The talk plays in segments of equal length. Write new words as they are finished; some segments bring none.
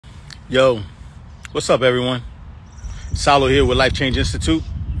Yo, what's up, everyone? Saulo here with Life Change Institute,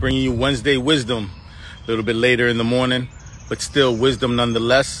 bringing you Wednesday wisdom. A little bit later in the morning, but still wisdom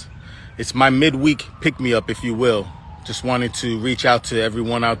nonetheless. It's my midweek pick-me-up, if you will. Just wanted to reach out to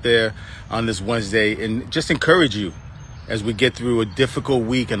everyone out there on this Wednesday and just encourage you as we get through a difficult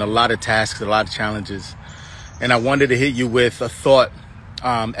week and a lot of tasks, a lot of challenges. And I wanted to hit you with a thought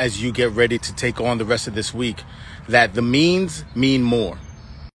as you get ready to take on the rest of this week, that the means mean more.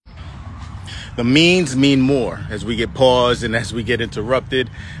 The means mean more as we get paused and as we get interrupted.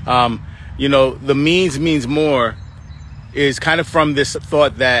 The means means more is kind of from this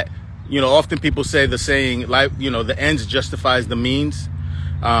thought that, often people say the saying, like, the ends justifies the means.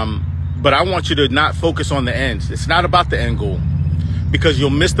 But I want you to not focus on the ends. It's not about the end goal, because you'll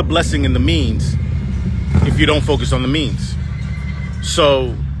miss the blessing in the means if you don't focus on the means.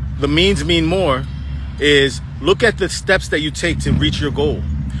 So the means mean more is look at the steps that you take to reach your goal.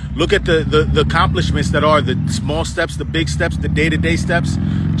 Look at the accomplishments that are the small steps, the big steps, the day-to-day steps.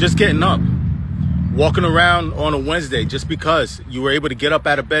 Just getting up, walking around on a Wednesday just because you were able to get up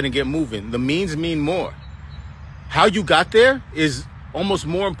out of bed and get moving. The means mean more. How you got there is almost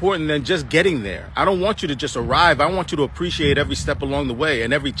more important than just getting there. I don't want you to just arrive. I want you to appreciate every step along the way,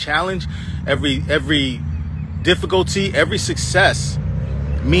 and every challenge, every difficulty, every success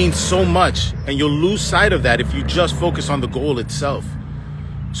means so much, and you'll lose sight of that if you just focus on the goal itself.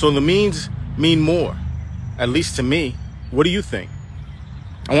 So the means mean more, at least to me. What do you think?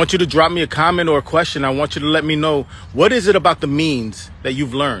 I want you to drop me a comment or a question. I want you to let me know, what is it about the means that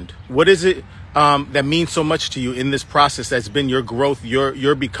you've learned? What is it that means so much to you in this process that's been your growth,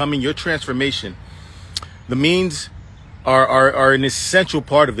 your becoming, your transformation? The means are an essential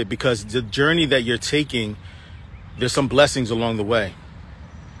part of it, because the journey that you're taking, there's some blessings along the way.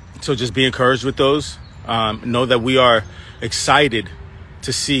 So just be encouraged with those. Know that we are excited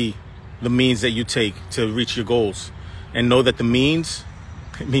to see the means that you take to reach your goals, and know that the means,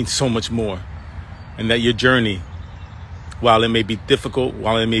 it means so much more, and that your journey, while it may be difficult,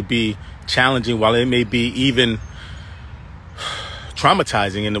 while it may be challenging, while it may be even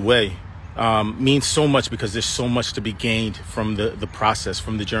traumatizing in a way, means so much, because there's so much to be gained from the process,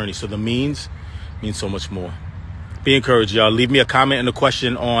 from the journey. So the means means so much more. Be encouraged, y'all. Leave me a comment and a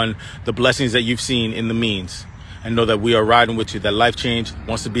question on the blessings that you've seen in the means. And know that we are riding with you, that Life Change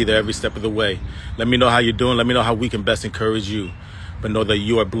wants to be there every step of the way. Let me know how you're doing. Let me know how we can best encourage you. But know that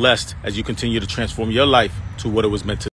you are blessed as you continue to transform your life to what it was meant to be.